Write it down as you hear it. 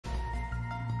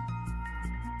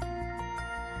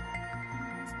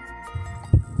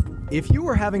If you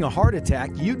were having a heart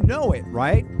attack, you'd know it,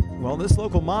 right? Well, this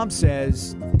local mom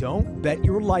says, don't bet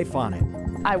your life on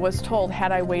it. I was told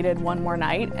had I waited one more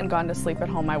night and gone to sleep at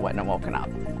home, I wouldn't have woken up.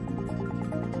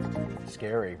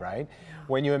 Scary, right?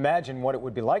 When you imagine what it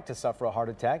would be like to suffer a heart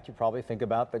attack, you probably think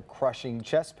about the crushing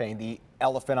chest pain, the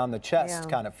elephant on the chest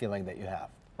kind of feeling that you have.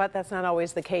 But that's not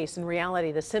always the case. In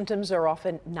reality, the symptoms are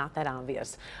often not that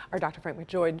obvious. Our Dr. Frank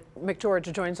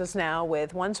McGeorge joins us now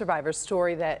with one survivor's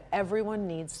story that everyone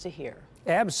needs to hear.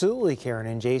 Absolutely, Karen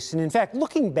and Jason. In fact,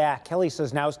 looking back, Kelly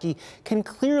Sosnowski can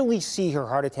clearly see her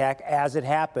heart attack as it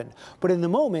happened. But in the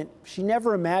moment, she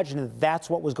never imagined that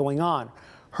that's what was going on.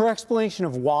 Her explanation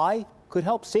of why could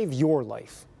help save your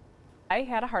life. I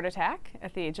had a heart attack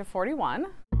at the age of 41.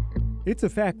 It's a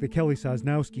fact that Kelly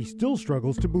Sosnowski still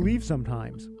struggles to believe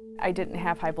sometimes. I didn't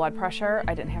have high blood pressure,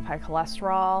 I didn't have high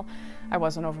cholesterol, I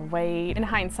wasn't overweight. In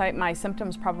hindsight, my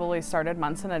symptoms probably started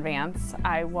months in advance.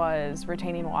 I was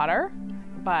retaining water,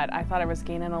 but I thought I was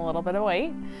gaining a little bit of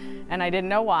weight, and I didn't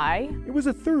know why. It was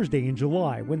a Thursday in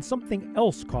July when something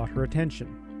else caught her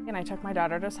attention. And I took my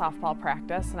daughter to softball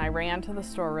practice, and I ran to the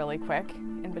store really quick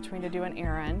in between to do an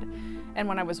errand. And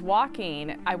when I was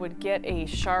walking, I would get a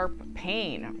sharp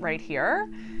pain right here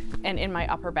and in my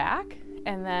upper back.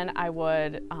 And then I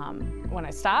would, when I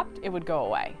stopped, it would go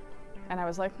away. And I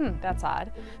was like, that's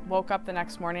odd. Woke up the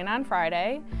next morning on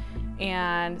Friday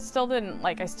and still didn't,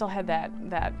 I still had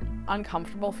that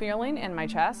uncomfortable feeling in my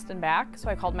chest and back. So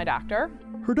I called my doctor.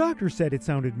 Her doctor said it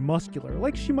sounded muscular,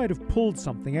 like she might have pulled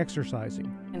something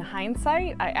exercising. In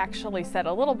hindsight, I actually said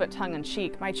a little bit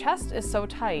tongue-in-cheek, my chest is so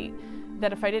tight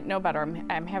that if I didn't know better,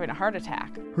 I'm having a heart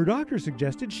attack. Her doctor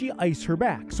suggested she ice her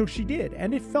back, so she did,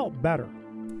 and it felt better.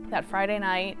 That Friday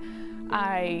night,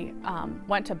 I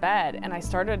went to bed and I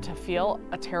started to feel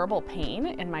a terrible pain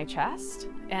in my chest,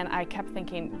 and I kept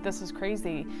thinking, this is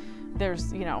crazy.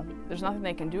 There's nothing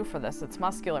they can do for this. It's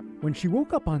muscular. When she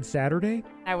woke up on Saturday,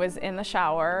 I was in the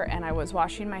shower and I was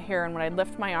washing my hair, and when I'd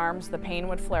lift my arms, the pain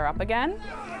would flare up again.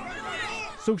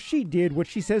 So she did what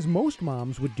she says most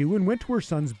moms would do and went to her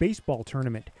son's baseball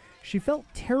tournament. She felt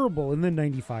terrible in the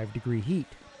 95-degree heat.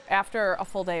 After a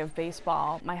full day of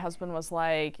baseball, my husband was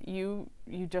like, you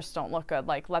just don't look good.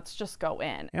 Let's just go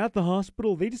in. At the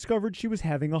hospital, they discovered she was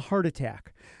having a heart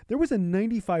attack. There was a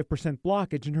 95%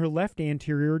 blockage in her left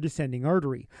anterior descending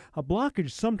artery, a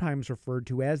blockage sometimes referred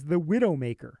to as the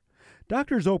widowmaker.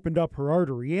 Doctors opened up her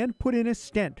artery and put in a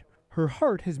stent. Her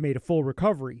heart has made a full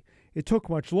recovery. It took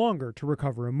much longer to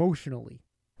recover emotionally.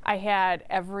 I had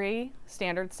every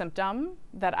standard symptom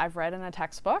that I've read in a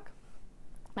textbook,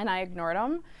 and I ignored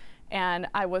them. And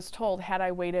I was told had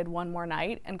I waited one more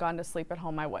night and gone to sleep at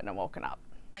home, I wouldn't have woken up.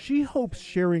 She hopes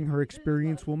sharing her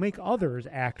experience will make others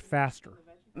act faster.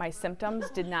 My symptoms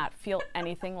did not feel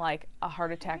anything like a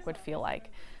heart attack would feel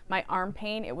like. My arm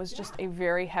pain, it was just a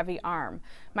very heavy arm.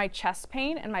 My chest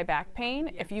pain and my back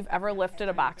pain, if you've ever lifted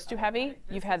a box too heavy,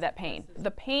 you've had that pain.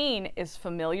 The pain is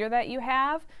familiar that you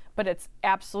have, but it's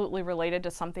absolutely related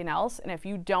to something else. And if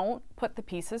you don't put the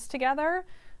pieces together,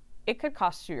 it could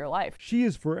cost you your life. She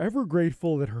is forever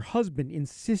grateful that her husband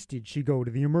insisted she go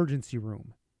to the emergency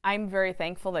room. I'm very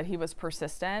thankful that he was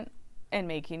persistent in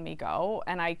making me go,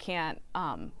 and I can't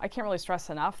really stress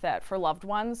enough that for loved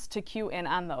ones to cue in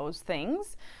on those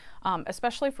things,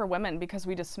 especially for women, because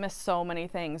we dismiss so many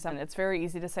things, and it's very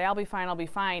easy to say, I'll be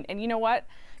fine, and you know what?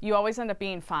 You always end up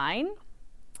being fine.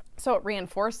 So it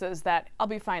reinforces that I'll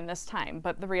be fine this time,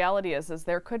 but the reality is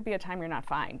there could be a time you're not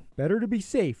fine. Better to be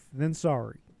safe than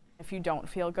sorry. If you don't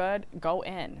feel good, go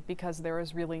in, because there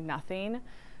is really nothing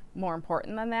more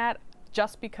important than that.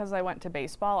 Just because I went to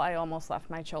baseball, I almost left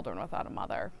my children without a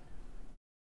mother.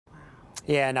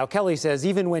 Yeah, now Kelly says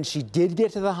even when she did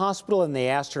get to the hospital and they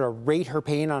asked her to rate her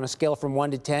pain on a scale from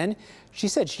 1 to 10, she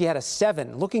said she had a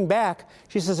 7. Looking back,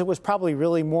 she says it was probably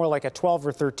really more like a 12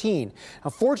 or 13.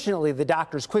 Unfortunately, the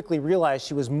doctors quickly realized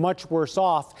she was much worse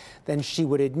off than she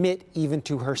would admit even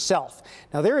to herself.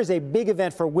 Now, there is a big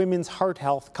event for women's heart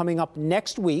health coming up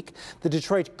next week, the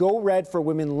Detroit Go Red for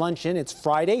Women Luncheon. It's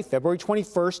Friday, February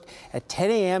 21st at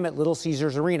 10 a.m. at Little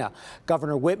Caesars Arena.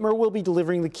 Governor Whitmer will be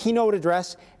delivering the keynote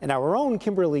address, and our own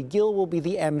Kimberly Gill will be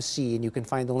the MC. And you can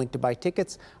find the link to buy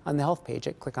tickets on the health page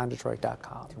at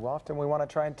clickondetroit.com. Too often we want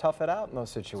to try and tough it out in those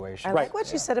situations. I like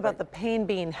what you said about the pain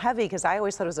being heavy, because I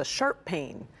always thought it was a sharp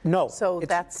pain. No. So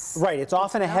that's right. It's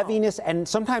often a heaviness, and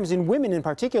sometimes in women in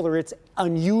particular, it's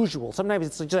unusual. Sometimes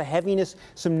it's just a heaviness,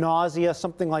 some nausea,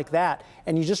 something like that.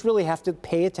 And you just really have to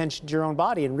pay attention to your own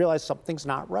body and realize something's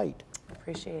not right.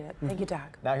 Appreciate it. Thank you,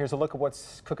 Doc. Now here's a look at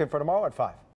what's cooking for tomorrow at 5.